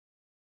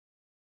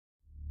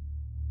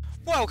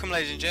Welcome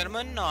ladies and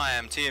gentlemen, I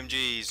am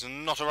TMG's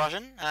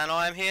NotARussian, and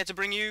I am here to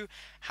bring you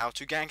how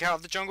to gank out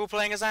of the jungle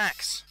playing as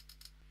Axe.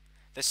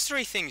 There's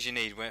three things you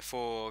need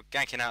for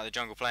ganking out of the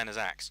jungle playing as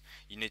Axe.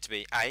 You need to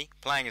be A,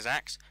 playing as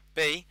Axe,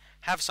 B,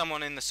 have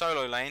someone in the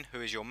solo lane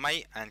who is your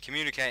mate and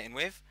communicating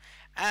with,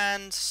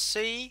 and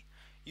C,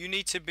 you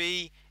need to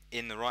be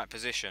in the right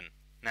position.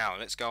 Now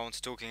let's go on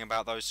to talking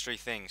about those three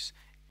things.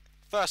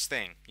 First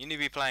thing, you need to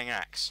be playing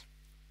Axe.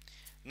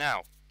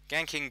 Now,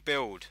 ganking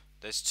build.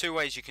 There's two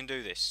ways you can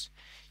do this.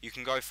 You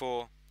can go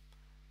for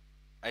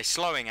a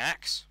slowing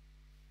Axe,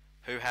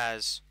 who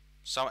has,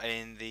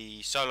 in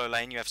the solo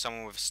lane you have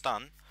someone with a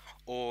stun,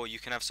 or you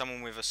can have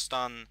someone with a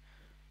stun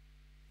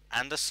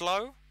and a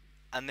slow,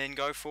 and then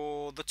go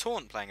for the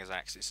taunt playing as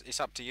Axe. It's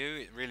up to you.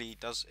 It really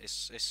does.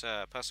 It's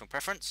personal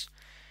preference.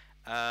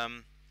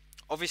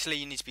 Obviously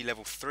you need to be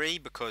level 3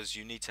 because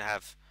you need to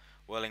have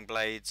whirling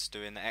blades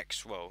doing the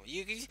X. Well,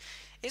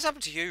 it's up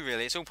to you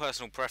really. It's all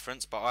personal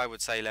preference, but I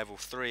would say level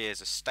 3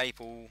 is a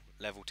staple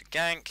level to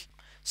gank.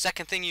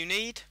 Second thing you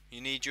need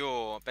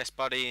your best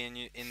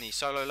buddy in the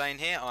solo lane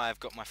here. I've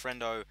got my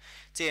friendo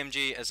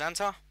TMG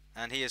Azanta,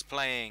 and he is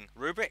playing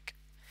Rubric.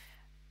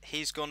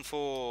 He's gone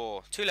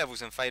for 2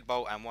 levels in Fade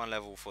Bolt and 1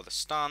 level for the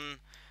stun.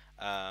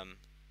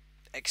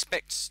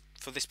 Expect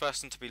for this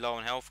person to be low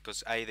on health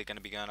because A, they're going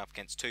to be going up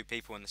against 2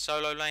 people in the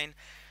solo lane.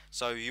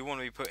 So you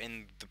want to be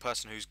putting the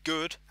person who's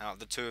good out of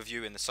the 2 of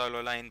you in the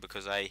solo lane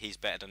because A, he's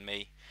better than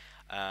me,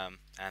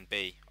 and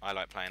B, I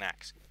like playing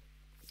Axe.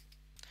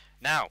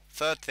 Now,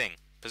 third thing,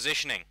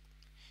 positioning.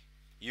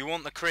 You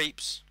want the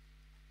creeps,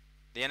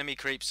 the enemy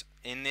creeps,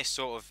 in this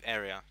sort of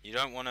area. You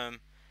don't want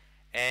them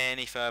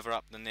any further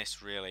up than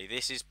this really.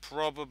 This is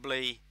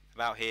probably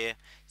about here.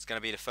 It's going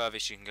to be the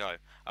furthest you can go.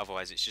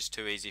 Otherwise it's just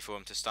too easy for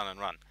them to stun and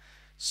run.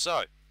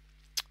 So,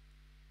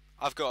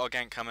 I've got our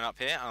gank coming up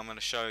here. I'm going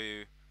to show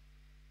you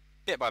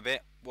bit by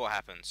bit what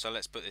happens. So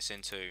let's put this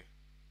into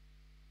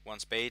 1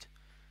 speed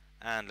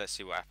and let's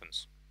see what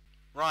happens.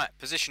 Right,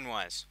 position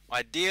wise,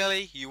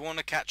 ideally you want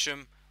to catch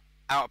them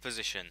out of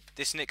position.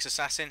 This Nyx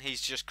assassin,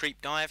 he's just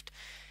creep dived.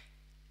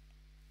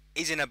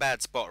 He's in a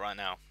bad spot right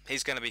now.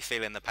 He's going to be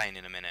feeling the pain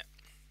in a minute.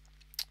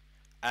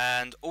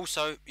 And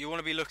also you want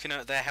to be looking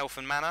at their health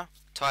and mana.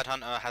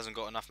 Tidehunter hasn't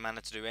got enough mana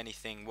to do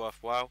anything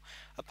worthwhile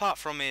apart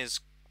from his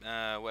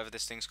whatever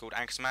this thing's called,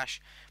 Anchor Smash.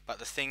 But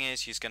the thing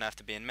is, he's going to have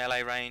to be in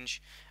melee range,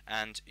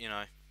 and you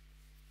know,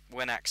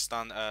 when Axe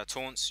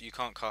taunts, you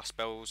can't cast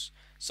spells,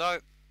 so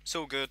it's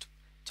all good.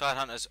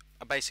 Tidehunters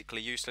are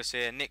basically useless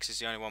here. Nyx is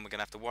the only one we're going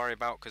to have to worry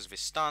about because of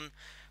his stun,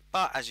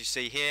 but as you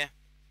see here,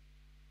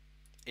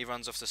 he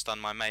runs off to stun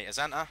my mate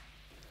Azanta,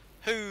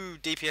 who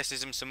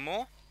DPSs him some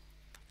more.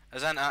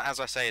 Azanta,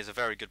 as I say, is a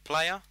very good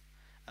player.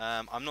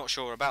 I'm not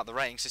sure about the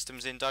rating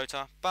systems in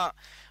Dota, but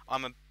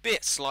I'm a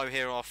bit slow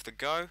here off the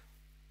go.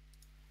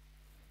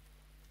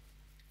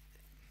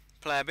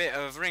 Play a bit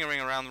of ring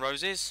around the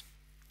roses.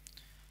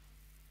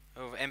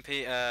 Of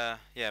MP,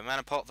 yeah,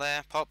 mana pot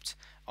there, popped.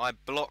 I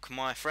block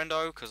my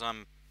friendo because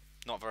I'm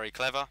not very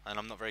clever and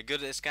I'm not very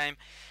good at this game.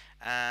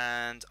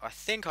 And I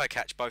think I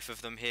catch both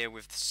of them here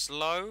with the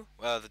slow,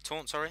 the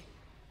taunt, sorry.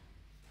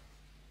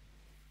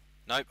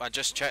 Nope, I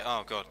just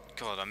oh god,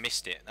 I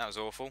missed it. That was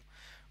awful.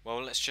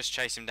 Well, let's just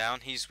chase him down.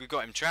 We've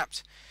got him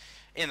trapped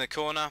in the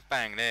corner.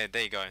 Bang, there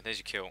you go. There's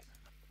your kill.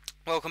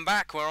 Welcome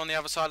back. We're on the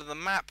other side of the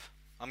map.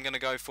 I'm going to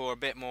go for a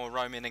bit more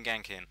roaming and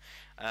ganking.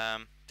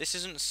 This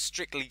isn't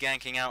strictly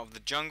ganking out of the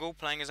jungle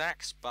playing as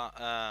Axe, but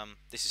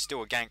this is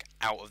still a gank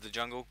out of the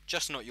jungle,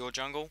 just not your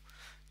jungle.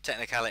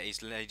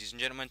 Technicalities, ladies and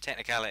gentlemen,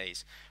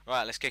 technicalities.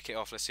 Right, let's kick it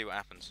off. Let's see what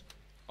happens.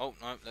 Oh,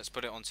 no, let's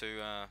put it onto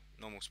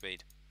normal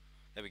speed.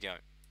 There we go.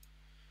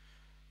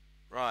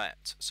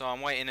 Right, so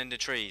I'm waiting in the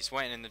trees,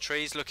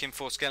 looking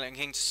for Skeleton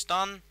King to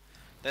stun.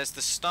 There's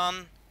the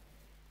stun.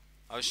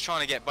 I was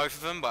trying to get both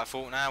of them, but I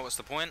thought, nah, what's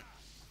the point?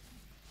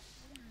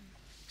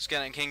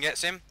 Skeleton King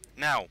gets him.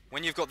 Now,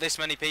 when you've got this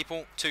many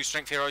people, 2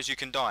 strength heroes, you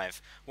can dive.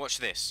 Watch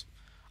this.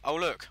 Oh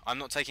look, I'm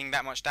not taking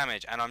that much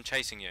damage and I'm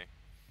chasing you.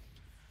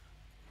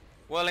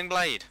 Whirling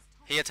Blade.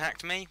 He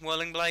attacked me,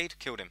 Whirling Blade,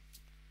 killed him.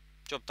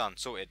 Job done,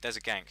 sorted, there's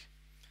a gank.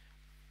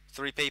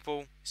 3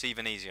 people, it's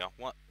even easier.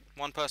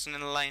 1 person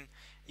in the lane,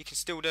 you can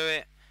still do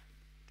it.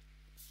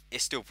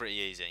 It's still pretty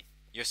easy.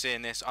 You're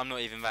seeing this, I'm not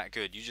even that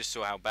good. You just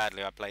saw how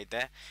badly I played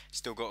there.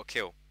 Still got a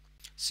kill.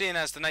 Seeing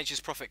as the Nature's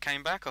Prophet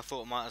came back, I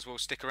thought I might as well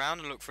stick around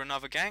and look for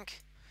another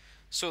gank.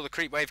 Saw the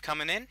creep wave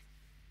coming in.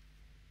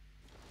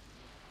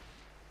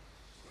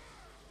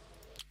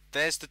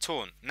 There's the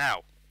taunt.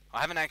 Now, I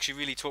haven't actually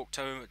really talked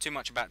too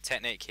much about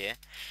technique here.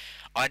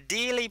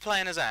 Ideally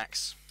playing as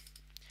Axe,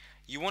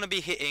 you want to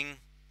be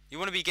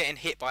getting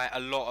hit by a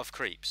lot of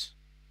creeps.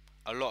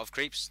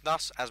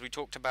 Thus, as we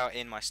talked about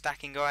in my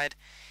stacking guide,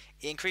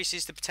 it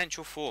increases the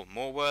potential for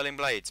more whirling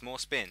blades, more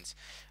spins,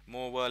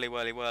 more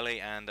whirly,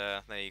 and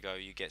there you go,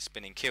 you get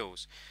spinning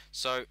kills.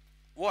 So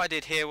what I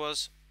did here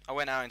was I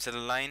went out into the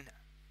lane,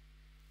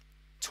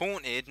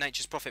 taunted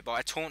Nature's Prophet, but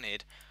I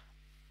taunted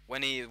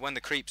when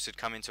the creeps had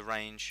come into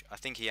range. I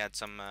think he had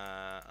some,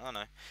 oh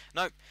no,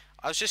 nope,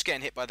 I was just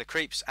getting hit by the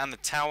creeps and the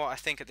tower, I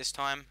think, at this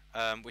time,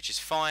 which is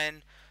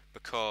fine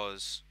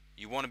because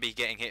you want to be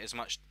getting hit as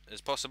much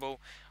as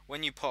possible.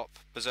 When you pop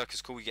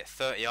Berserker's Call, you get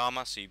 30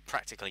 armor, so you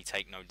practically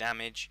take no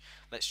damage.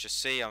 Let's just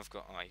see. I've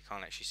got. Oh, you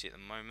can't actually see at the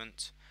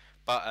moment,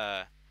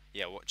 but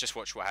yeah. Just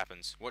watch what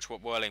happens. Watch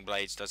what Whirling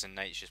Blades does in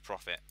Nature's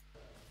Prophet.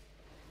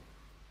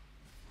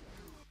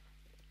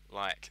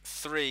 Like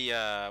 3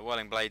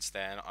 Whirling Blades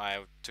there, and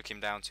I took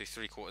him down to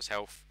 3/4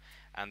 health,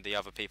 and the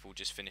other people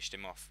just finished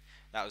him off.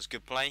 That was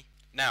good play.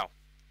 Now,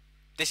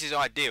 this is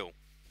ideal.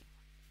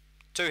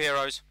 2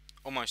 heroes,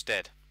 almost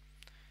dead.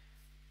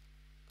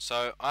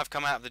 So I've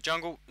come out of the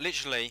jungle.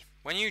 Literally,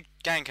 when you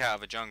gank out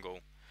of a jungle,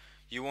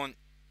 you want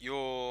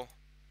your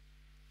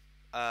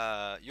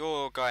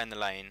guy in the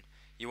lane.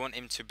 You want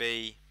him to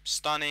be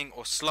stunning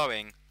or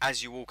slowing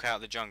as you walk out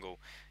of the jungle.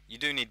 You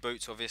do need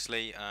boots,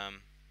 obviously.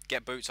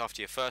 Get boots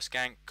after your first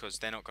gank because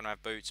they're not going to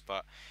have boots.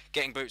 But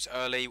getting boots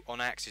early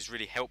on Axe is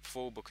really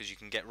helpful because you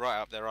can get right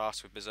up their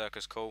ass with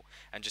Berserker's Call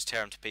and just tear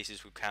them to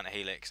pieces with Counter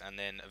Helix and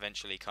then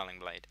eventually Culling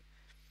Blade.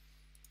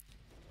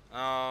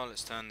 Oh,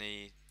 let's turn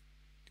the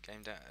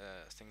game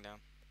thing down.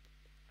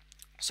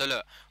 So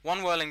look,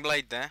 1 Whirling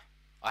Blade there.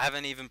 I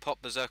haven't even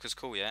popped Berserker's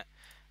Call yet,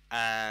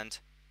 and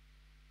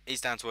he's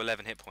down to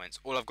 11 hit points.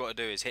 All I've got to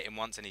do is hit him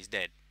once and he's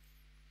dead.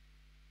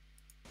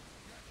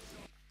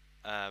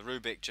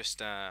 Rubik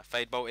just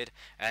fade bolted,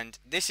 and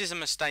this is a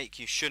mistake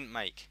you shouldn't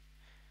make.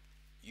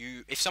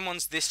 If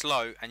someone's this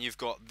low and you've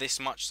got this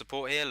much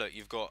support here, look,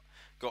 you've got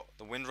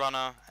the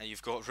Windrunner and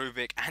you've got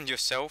Rubik and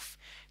yourself.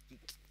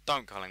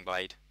 Don't Culling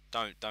Blade.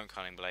 Don't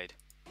Culling Blade.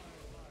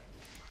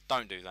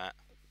 Don't do that.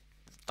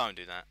 Don't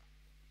do that.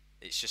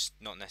 It's just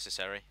not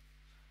necessary.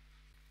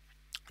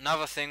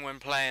 Another thing when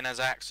playing as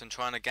Axe and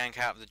trying to gank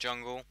out of the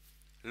jungle,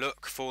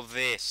 look for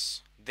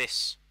this.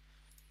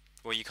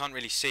 Well, you can't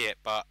really see it,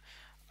 but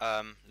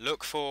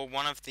look for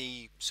one of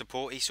the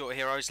supporty sort of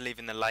heroes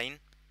leaving the lane.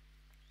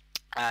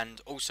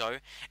 And also,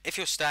 if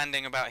you're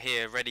standing about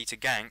here ready to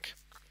gank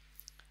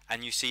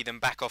and you see them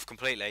back off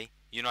completely,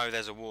 you know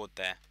there's a ward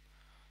there.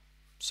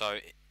 So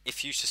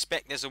if you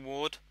suspect there's a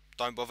ward,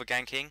 don't bother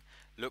ganking.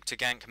 Look to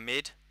gank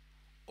mid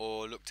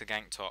or look to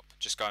gank top.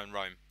 Just go and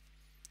roam.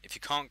 If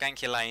you can't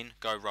gank your lane,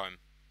 go roam.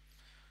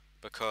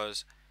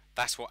 Because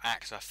that's what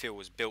Axe I feel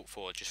was built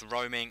for. Just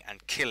roaming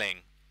and killing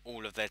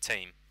all of their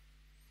team.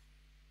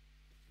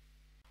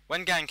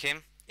 When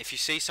ganking, if you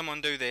see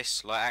someone do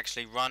this, like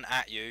actually run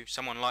at you,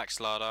 someone like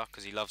Slardar,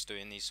 because he loves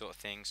doing these sort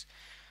of things,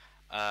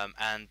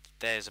 and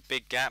there's a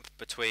big gap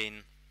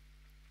between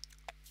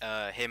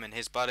him and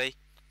his buddy,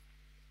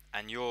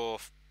 and your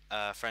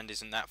friend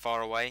isn't that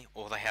far away,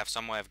 or they have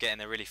some way of getting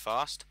there really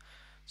fast,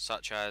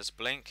 such as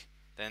Blink,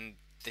 then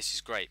this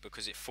is great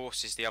because it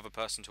forces the other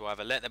person to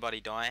either let their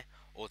buddy die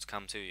or to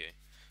come to you.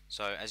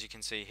 So as you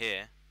can see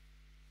here,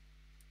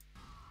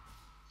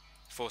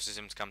 it forces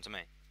him to come to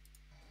me.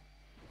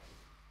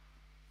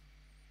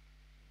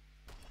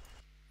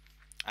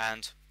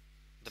 And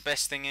the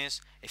best thing is,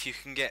 if you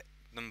can get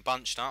them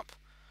bunched up,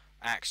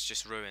 Axe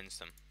just ruins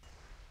them.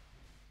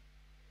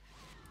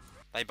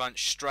 They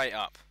bunch straight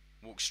up,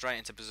 walk straight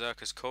into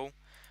Berserker's Call.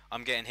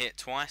 I'm getting hit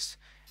twice.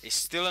 It's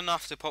still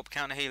enough to pop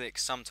Counter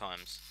Helix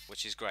sometimes,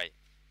 which is great.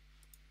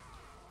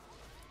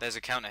 There's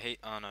a counter heat.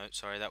 Oh no,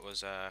 sorry, that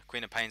was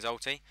Queen of Pain's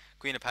ulti.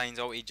 Queen of Pain's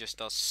ulti just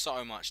does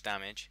so much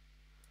damage.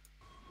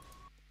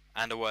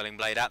 And a Whirling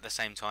Blade at the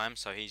same time,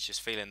 so he's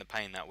just feeling the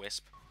pain, that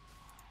Wisp.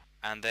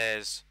 And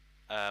there's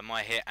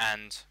my hit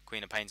and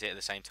Queen of Pain's hit at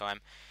the same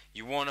time.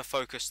 You want to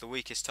focus the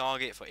weakest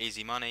target for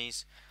easy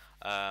monies.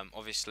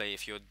 Obviously,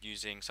 if you're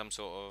using some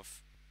sort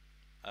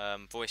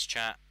of voice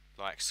chat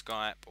like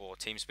Skype or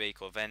TeamSpeak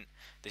or Vent,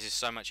 this is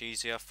so much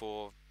easier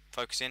for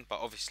focusing. But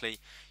obviously,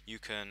 you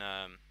can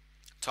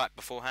type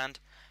beforehand.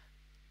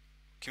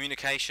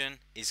 Communication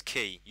is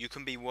key. You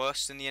can be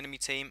worse than the enemy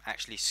team,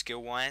 actually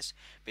skill-wise,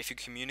 but if you're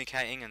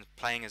communicating and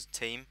playing as a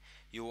team,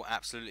 you will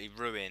absolutely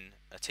ruin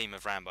a team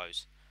of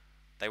Rambos.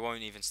 They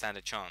won't even stand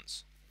a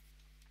chance.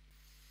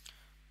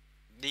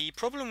 The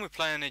problem with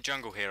playing a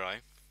jungle hero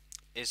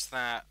is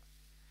that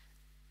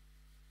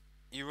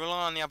you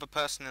rely on the other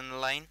person in the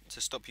lane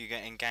to stop you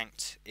getting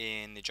ganked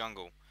in the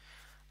jungle.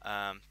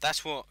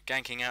 That's what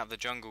ganking out of the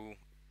jungle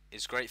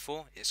is great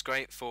for. It's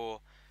great for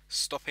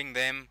stopping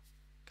them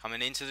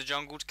coming into the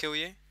jungle to kill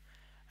you,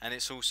 and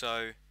it's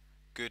also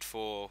good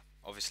for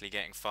obviously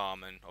getting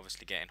farm and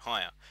obviously getting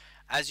higher.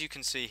 As you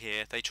can see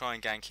here, they try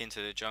and gank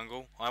into the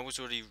jungle. I was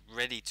already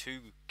ready to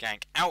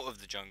gank out of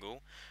the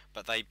jungle,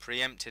 but they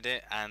preempted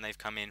it and they've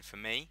come in for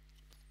me.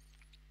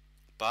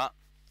 But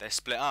they're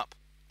split up,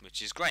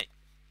 which is great.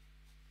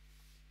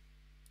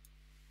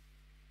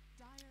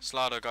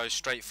 Slardar goes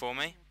straight for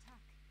me.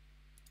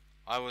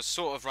 I was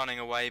sort of running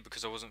away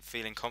because I wasn't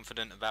feeling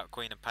confident about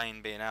Queen of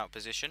Pain being out of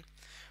position,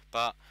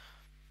 but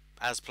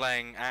as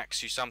playing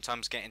Axe, you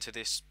sometimes get into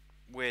this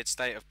weird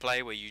state of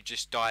play where you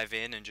just dive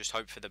in and just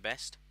hope for the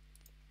best.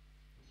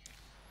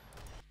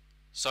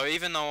 So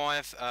even though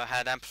I've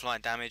had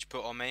amplified damage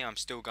put on me, I'm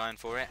still going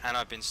for it, and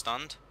I've been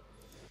stunned.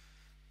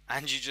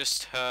 And you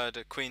just heard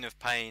a Queen of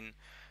Pain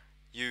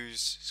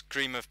use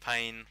Scream of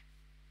Pain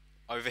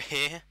over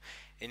here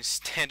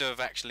instead of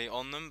actually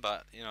on them,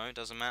 but you know, it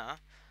doesn't matter.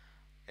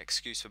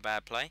 Excuse for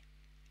bad play.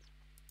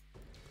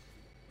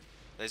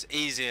 There's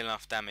easy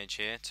enough damage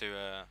here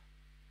to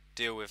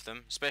deal with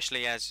them,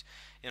 especially as,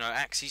 you know,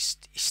 Axe, he's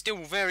still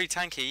very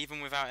tanky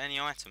even without any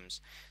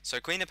items. So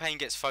Queen of Pain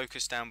gets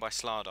focused down by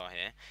Slardar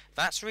here.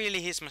 That's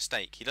really his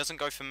mistake. He doesn't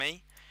go for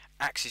me.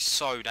 Axe is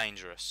so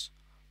dangerous.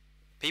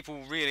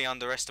 People really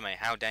underestimate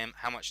how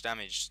much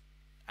damage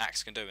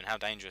Axe can do and how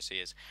dangerous he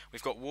is.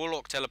 We've got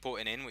Warlock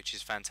teleporting in, which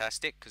is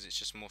fantastic because it's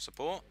just more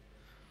support.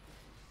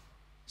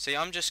 See,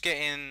 I'm just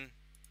getting...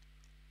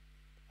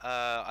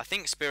 I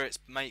think spirits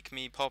make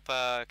me pop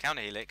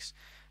counter helix,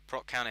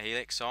 proc counter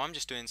helix, so I'm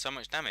just doing so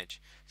much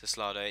damage to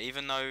Slardar,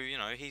 even though, you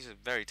know, he's a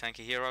very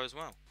tanky hero as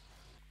well.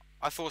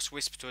 I force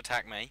Wisp to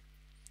attack me,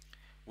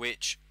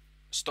 which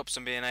stops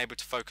them being able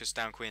to focus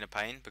down Queen of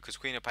Pain, because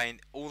Queen of Pain,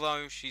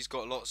 although she's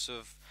got lots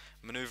of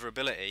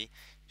maneuverability,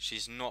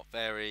 she's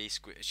very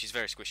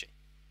squishy.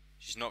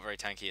 She's not very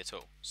tanky at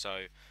all.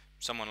 So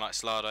someone like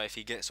Slardar, if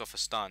he gets off a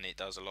stun, it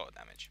does a lot of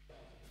damage.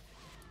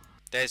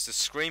 There's the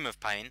Scream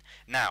of Pain.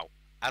 Now,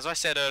 as I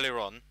said earlier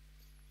on,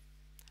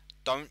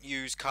 don't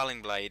use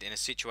Culling Blade in a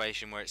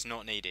situation where it's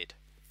not needed.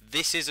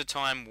 This is a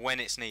time when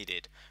it's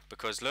needed,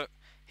 because look,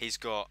 he's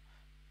got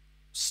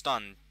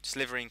Stun,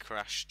 Slithering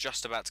Crash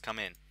just about to come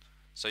in.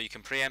 So you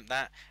can preempt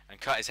that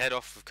and cut his head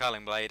off with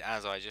Culling Blade,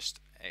 as I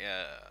just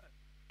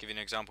give you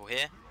an example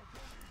here.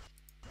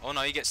 Oh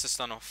no, he gets the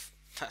stun off.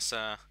 That's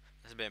a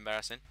bit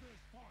embarrassing.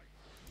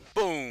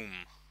 Boom!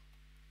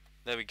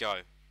 There we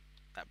go.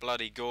 That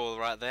bloody Gaul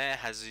right there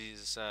has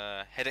his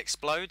head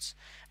explodes.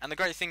 And the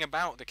great thing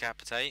about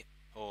Decapitate,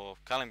 or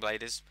Culling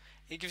Blade, is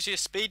it gives you a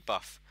speed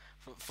buff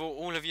for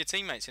all of your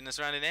teammates in the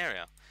surrounding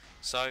area.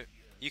 So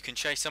you can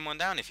chase someone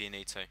down if you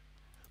need to.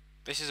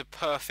 This is a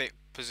perfect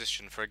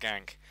position for a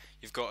gank.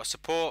 You've got a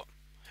support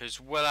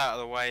who's well out of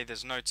the way.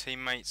 There's no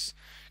teammates,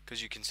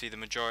 because you can see the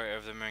majority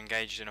of them are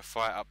engaged in a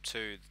fight up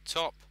to the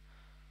top.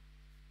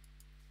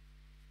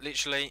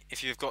 Literally,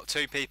 if you've got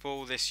two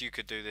people, you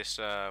could do this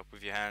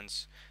with your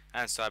hands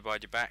tied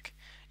behind your back.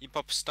 You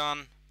pop a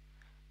stun,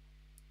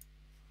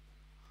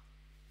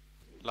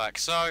 like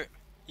so.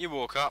 You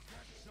walk up,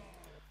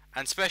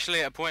 and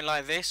especially at a point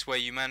like this where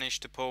you manage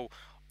to pull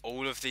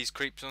all of these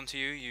creeps onto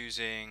you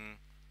using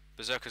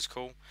Berserker's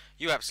Call,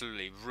 you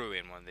absolutely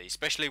ruin one of these,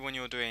 especially when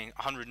you're doing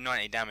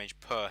 190 damage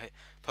per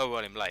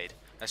Whirling Blade.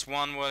 That's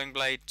one Whirling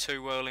Blade,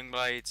 two Whirling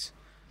Blades,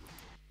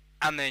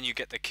 and then you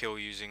get the kill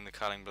using the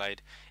Culling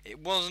Blade. It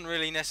wasn't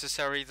really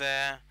necessary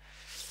there,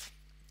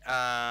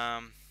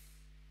 but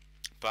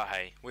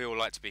hey, we all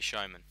like to be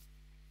showmen.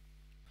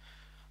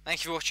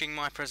 Thank you for watching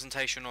my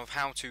presentation of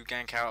how to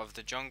gank out of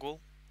the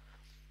jungle.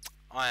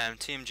 I am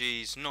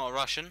TMG's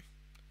NotARussian,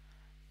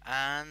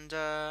 and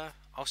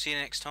I'll see you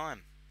next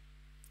time.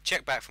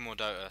 Check back for more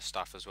Dota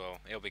stuff as well.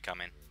 It'll be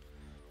coming.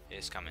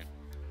 It's coming.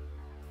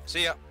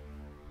 See ya.